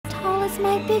was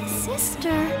my big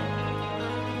sister.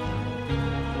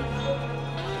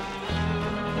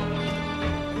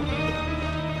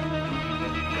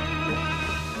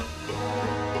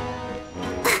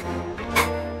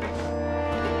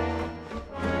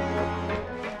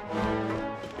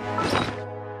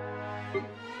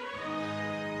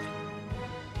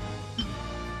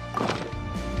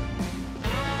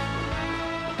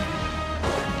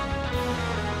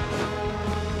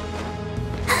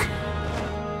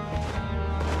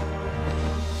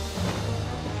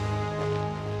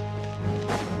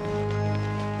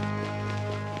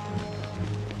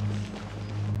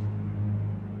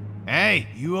 Hey,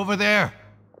 you over there?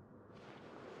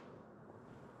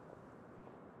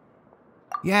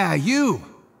 Yeah, you!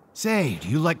 Say, do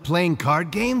you like playing card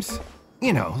games?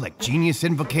 You know, like Genius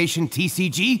Invocation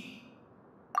TCG?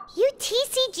 You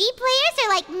TCG players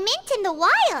are like mint in the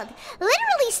wild,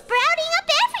 literally sprouting up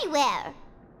everywhere.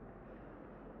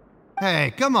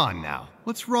 Hey, come on now.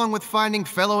 What's wrong with finding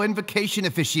fellow Invocation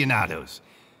aficionados?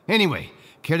 Anyway,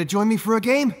 care to join me for a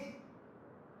game?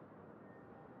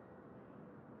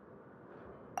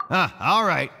 All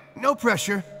right. No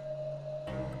pressure.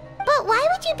 But why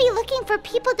would you be looking for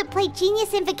people to play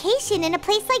Genius Invocation in a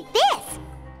place like this?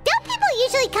 Don't people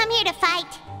usually come here to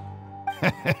fight?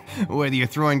 Whether you're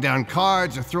throwing down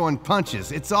cards or throwing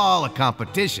punches, it's all a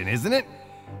competition, isn't it?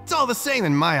 It's all the same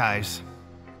in my eyes.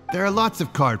 There are lots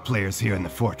of card players here in the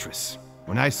fortress.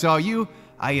 When I saw you,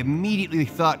 I immediately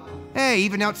thought, hey,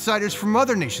 even outsiders from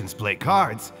other nations play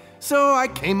cards. So I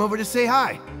came over to say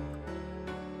hi.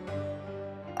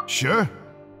 Sure.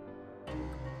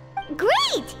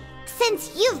 Great!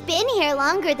 Since you've been here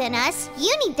longer than us,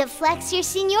 you need to flex your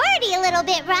seniority a little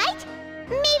bit, right?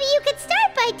 Maybe you could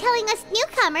start by telling us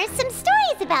newcomers some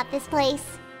stories about this place.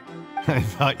 I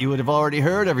thought you would have already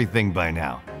heard everything by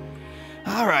now.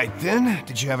 All right then,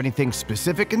 did you have anything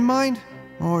specific in mind?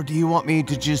 Or do you want me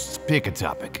to just pick a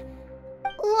topic?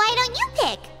 Why don't you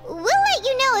pick? We'll let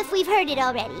you know if we've heard it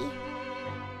already.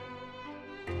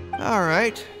 All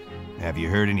right. Have you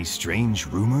heard any strange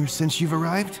rumors since you've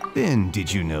arrived? Then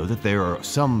did you know that there are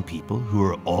some people who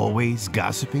are always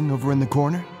gossiping over in the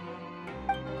corner?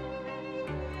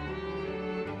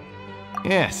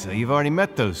 Yeah, so you've already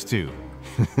met those two.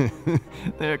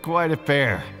 They're quite a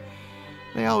pair.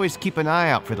 They always keep an eye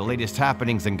out for the latest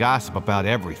happenings and gossip about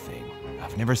everything.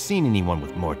 I've never seen anyone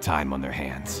with more time on their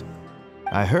hands.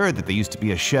 I heard that they used to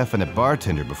be a chef and a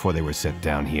bartender before they were sent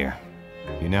down here.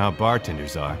 You know how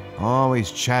bartenders are,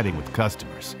 always chatting with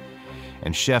customers.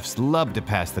 And chefs love to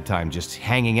pass the time just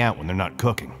hanging out when they're not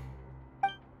cooking.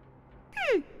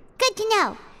 Good to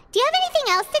know. Do you have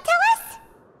anything else to tell us?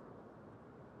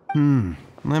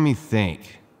 Let me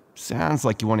think. Sounds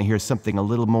like you want to hear something a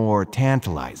little more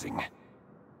tantalizing.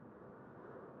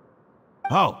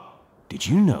 Oh, did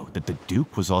you know that the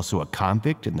Duke was also a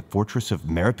convict in the fortress of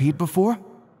Meripede before?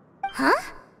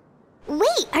 Huh?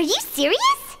 Wait, are you serious?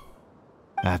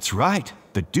 That's right.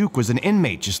 The Duke was an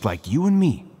inmate just like you and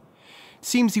me.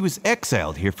 Seems he was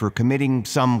exiled here for committing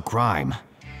some crime.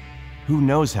 Who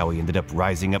knows how he ended up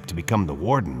rising up to become the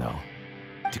warden, though.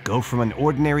 To go from an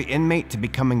ordinary inmate to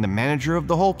becoming the manager of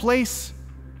the whole place?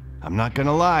 I'm not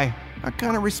gonna lie, I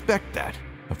kinda respect that.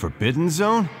 A forbidden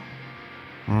zone?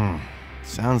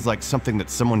 Sounds like something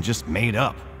that someone just made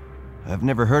up. I've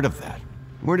never heard of that.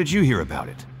 Where did you hear about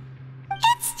it?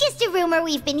 It's just a rumor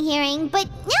we've been hearing, but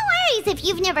no worries if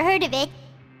you've never heard of it.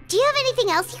 Do you have anything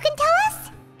else you can tell us?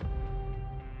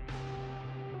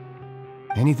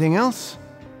 Anything else?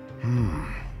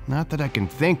 Not that I can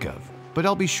think of, but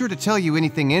I'll be sure to tell you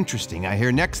anything interesting I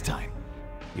hear next time.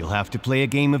 You'll have to play a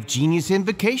game of Genius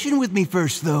Invocation with me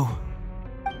first, though.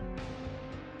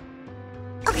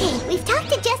 Okay, we've talked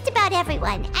to just about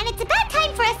everyone, and it's about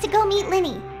time for us to go meet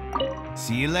Lyney.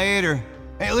 See you later.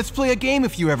 Hey, let's play a game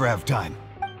if you ever have time.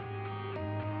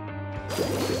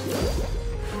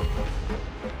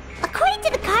 According to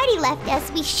the card he left us,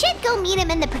 we should go meet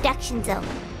him in the production zone.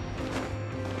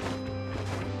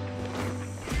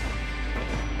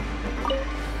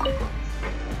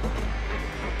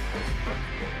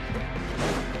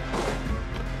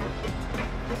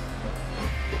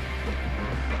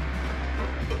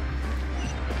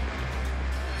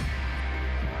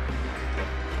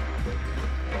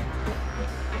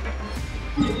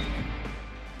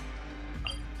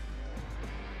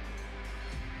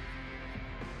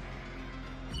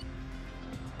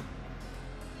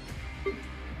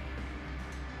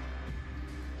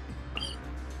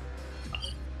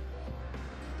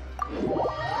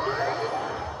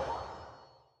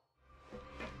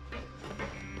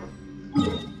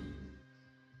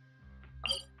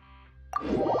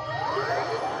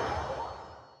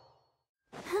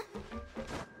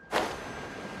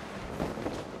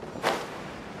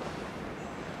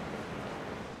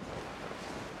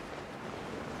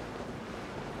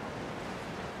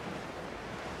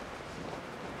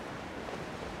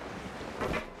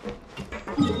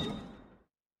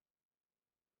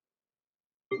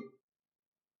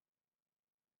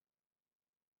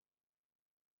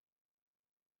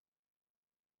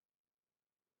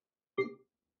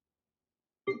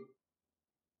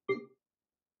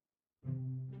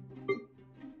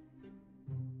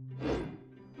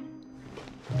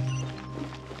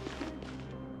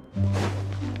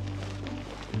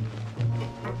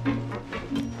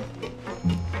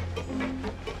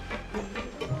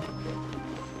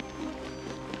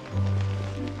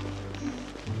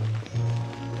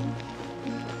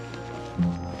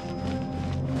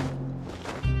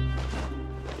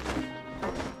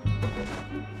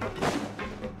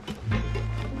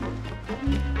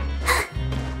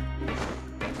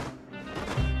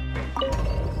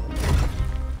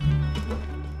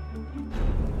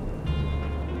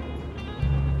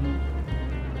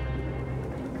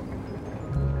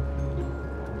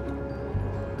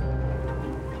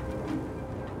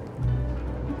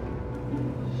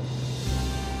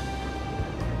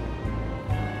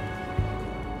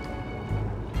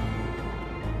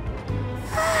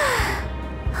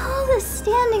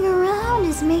 Standing around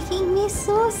is making me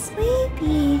so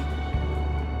sleepy.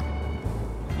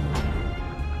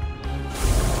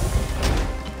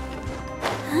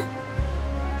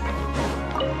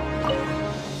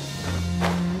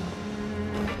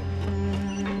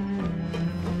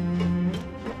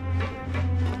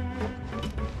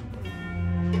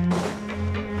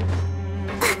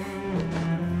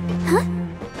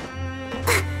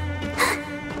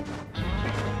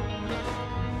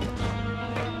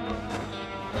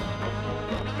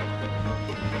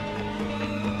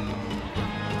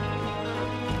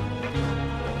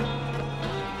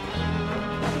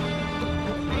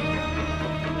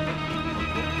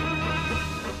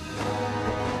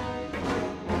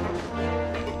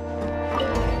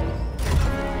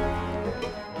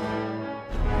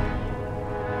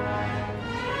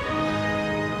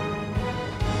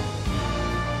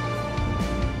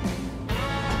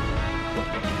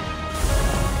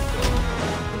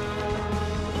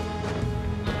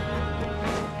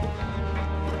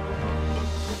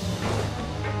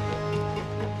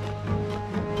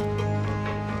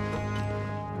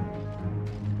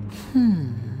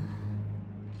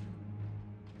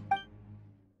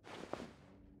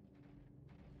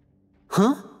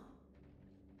 Huh?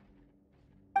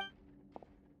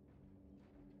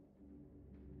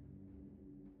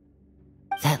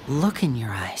 That look in your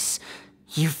eyes.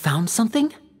 You found something?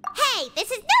 Hey,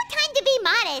 this is no time to be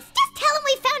modest. Just tell him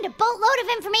we found a boatload of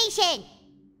information.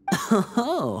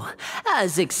 Oh,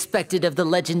 as expected of the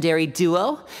legendary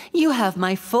duo, you have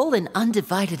my full and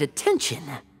undivided attention.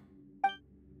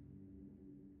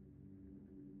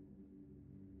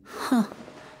 Huh.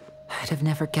 I'd have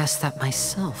never guessed that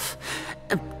myself.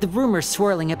 The rumors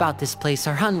swirling about this place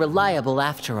are unreliable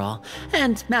after all,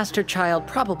 and Master Child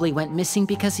probably went missing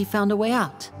because he found a way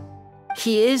out.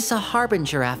 He is a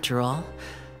harbinger after all.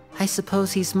 I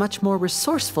suppose he's much more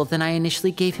resourceful than I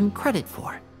initially gave him credit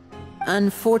for.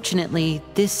 Unfortunately,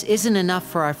 this isn't enough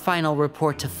for our final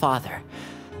report to Father.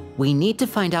 We need to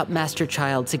find out Master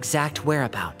Child's exact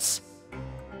whereabouts.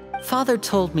 Father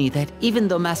told me that even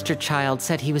though Master Child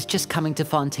said he was just coming to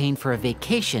Fontaine for a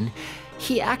vacation,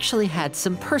 he actually had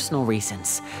some personal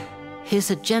reasons. His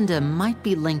agenda might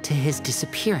be linked to his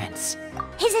disappearance.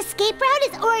 His escape route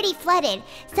is already flooded,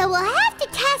 so we'll have to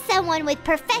task someone with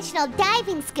professional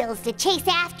diving skills to chase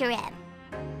after him.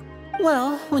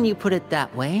 Well, when you put it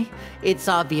that way, it's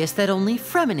obvious that only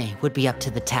Fremine would be up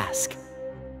to the task.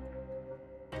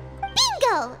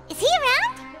 Bingo! Is he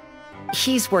around?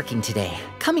 He's working today.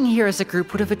 Coming here as a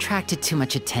group would have attracted too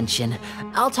much attention.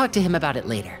 I'll talk to him about it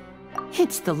later.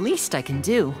 It's the least I can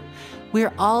do.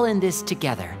 We're all in this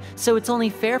together, so it's only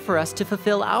fair for us to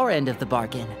fulfill our end of the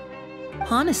bargain.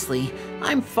 Honestly,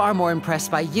 I'm far more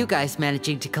impressed by you guys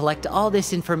managing to collect all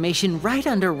this information right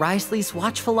under Risley's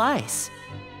watchful eyes.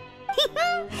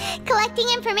 Collecting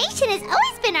information has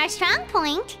always been our strong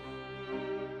point.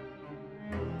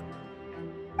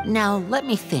 Now, let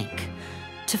me think.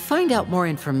 To find out more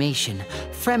information,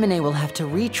 Fremine will have to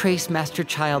retrace Master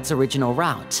Child's original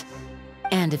route.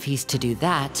 And if he's to do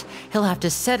that, he'll have to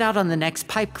set out on the next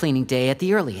pipe cleaning day at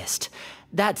the earliest.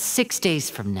 That's 6 days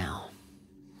from now.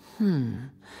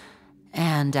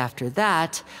 And after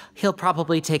that, he'll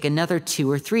probably take another 2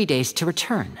 or 3 days to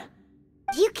return.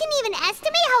 You can even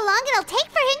estimate how long it'll take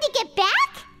for him to get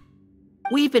back?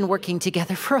 We've been working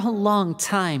together for a long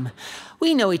time.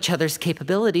 We know each other's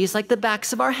capabilities like the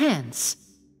backs of our hands.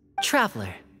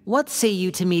 Traveler, what say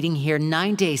you to meeting here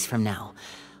 9 days from now?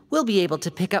 We'll be able to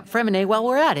pick up Fremine while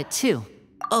we're at it, too.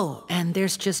 Oh, and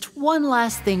there's just one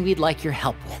last thing we'd like your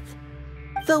help with.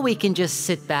 Though we can just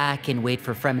sit back and wait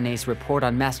for Fremene's report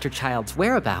on Master Child's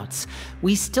whereabouts,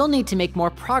 we still need to make more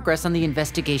progress on the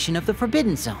investigation of the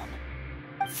Forbidden Zone.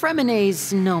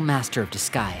 Fremene's no master of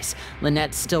disguise,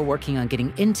 Lynette's still working on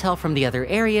getting intel from the other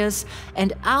areas,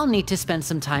 and I'll need to spend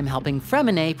some time helping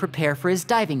Fremene prepare for his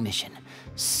diving mission.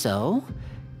 So,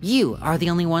 you are the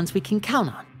only ones we can count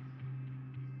on.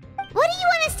 What do you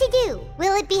want us to do?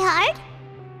 Will it be hard?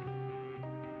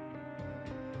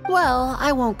 Well,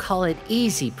 I won't call it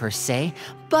easy per se,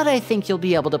 but I think you'll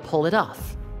be able to pull it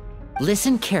off.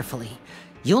 Listen carefully.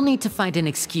 You'll need to find an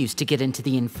excuse to get into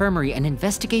the infirmary and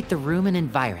investigate the room and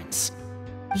environs.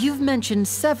 You've mentioned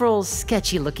several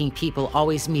sketchy-looking people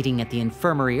always meeting at the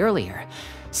infirmary earlier,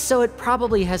 so it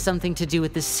probably has something to do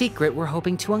with the secret we're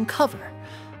hoping to uncover.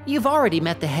 You've already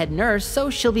met the head nurse,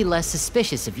 so she'll be less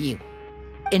suspicious of you.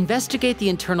 Investigate the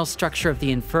internal structure of the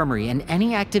infirmary and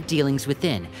any active dealings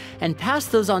within, and pass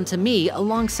those on to me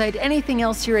alongside anything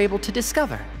else you're able to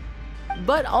discover.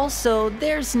 But also,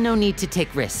 there's no need to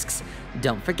take risks.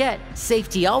 Don't forget,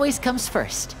 safety always comes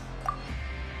first.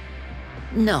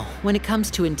 No, when it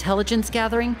comes to intelligence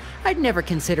gathering, I'd never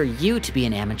consider you to be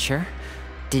an amateur.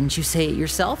 Didn't you say it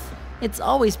yourself? It's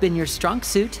always been your strong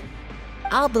suit.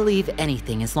 I'll believe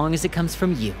anything as long as it comes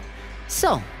from you.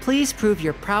 So, please prove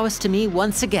your prowess to me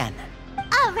once again.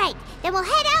 All right, then we'll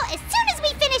head out as soon as we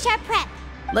finish our prep.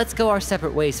 Let's go our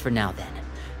separate ways for now then.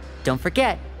 Don't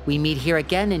forget, we meet here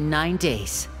again in 9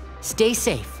 days. Stay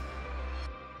safe.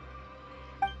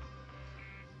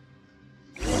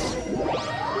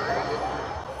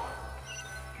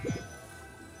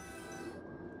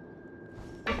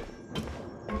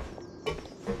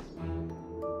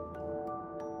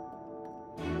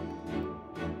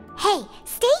 Hey,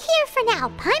 stay here for now.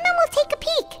 Paimon will take a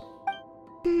peek.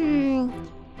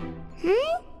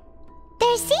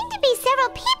 There seem to be several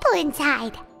people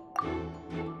inside.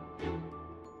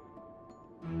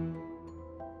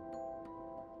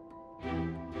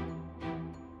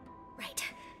 Right.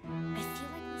 I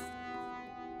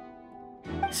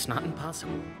feel like it's not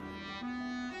impossible.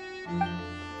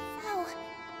 Oh.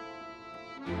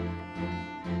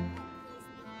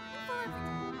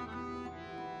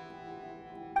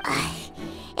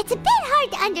 It's a bit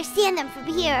hard to understand them from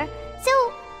here, so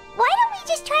why don't we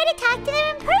just try to talk to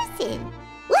them in person?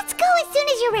 Let's go as soon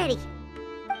as you're ready.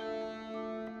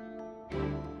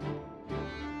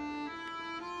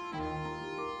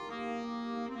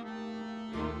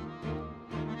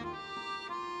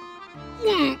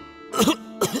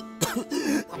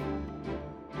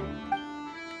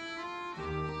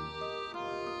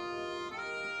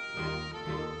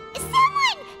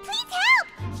 Someone, please help!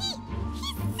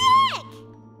 He's sick!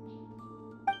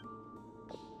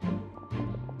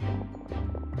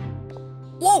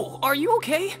 Whoa, are you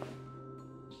okay?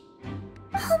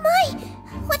 Oh my!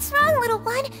 What's wrong, little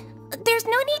one? There's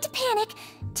no need to panic.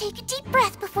 Take a deep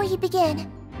breath before you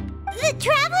begin. The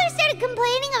traveler started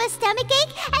complaining of a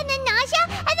stomachache, and then nausea,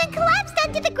 and then collapsed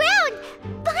onto the ground.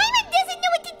 Paimon doesn't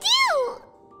know what to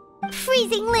do!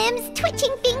 Freezing limbs,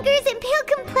 twitching fingers, and pale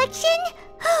complexion?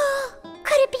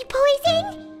 Could it be poison?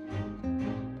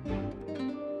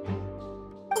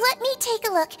 Let me take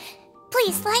a look.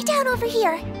 Please, lie down over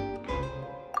here.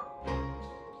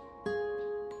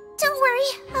 Don't worry,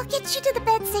 I'll get you to the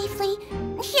bed safely.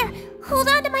 Here, hold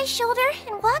on to my shoulder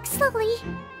and walk slowly.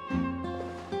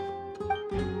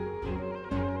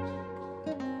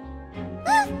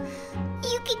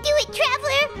 You can do it,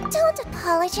 Traveler! Don't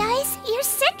apologize. You're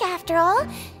sick after all.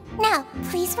 Now,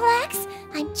 please relax.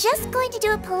 I'm just going to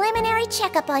do a preliminary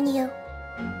checkup on you.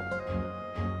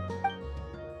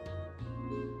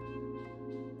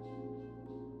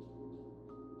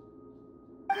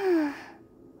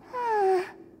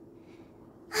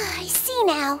 I see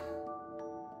now.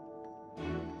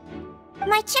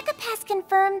 My checkup has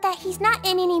confirmed that he's not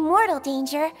in any mortal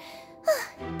danger.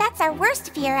 That's our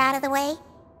worst fear out of the way.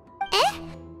 Eh?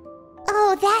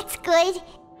 Oh, that's good.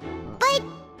 But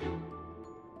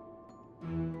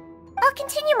I'll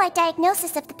continue my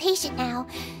diagnosis of the patient now.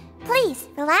 Please,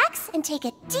 relax and take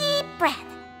a deep breath.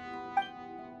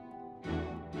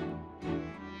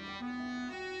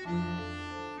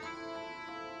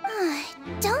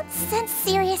 Don't sense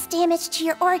serious damage to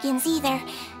your organs either.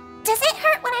 Does it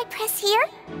hurt when I press here?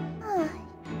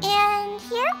 And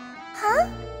here? Huh?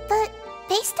 But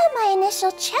based on my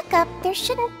initial checkup, there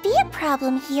shouldn't be a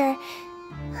problem here.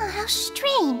 How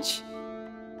strange.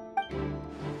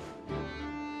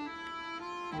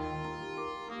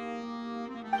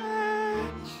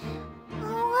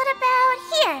 What about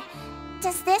here?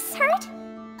 Does this hurt?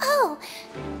 Oh,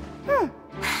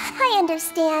 I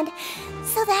understand.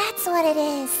 So that's what it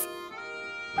is.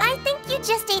 I think you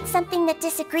just ate something that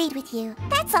disagreed with you.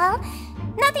 That's all.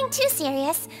 Nothing too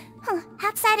serious.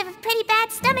 Outside of a pretty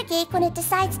bad stomachache when it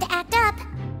decides to act up.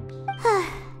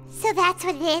 So that's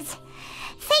what it is.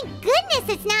 Thank goodness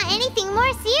it's not anything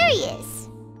more serious.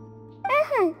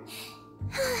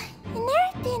 And there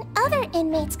have been other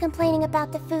inmates complaining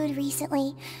about the food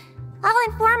recently.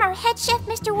 I'll inform our head chef,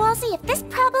 Mr. Woolsey, of this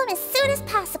problem as soon as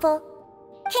possible.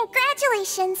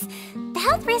 Congratulations! The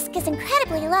health risk is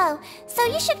incredibly low, so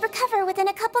you should recover within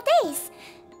a couple days.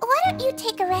 Why don't you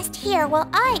take a rest here while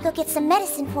I go get some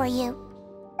medicine for you?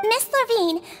 Miss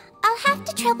Levine, I'll have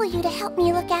to trouble you to help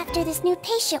me look after this new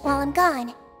patient while I'm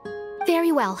gone.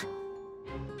 Very well.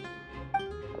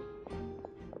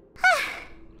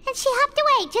 And she hopped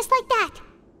away just like that.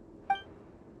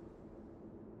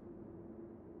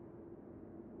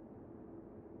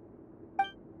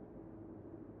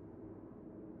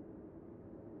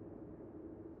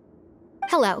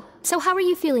 Hello. So how are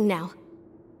you feeling now?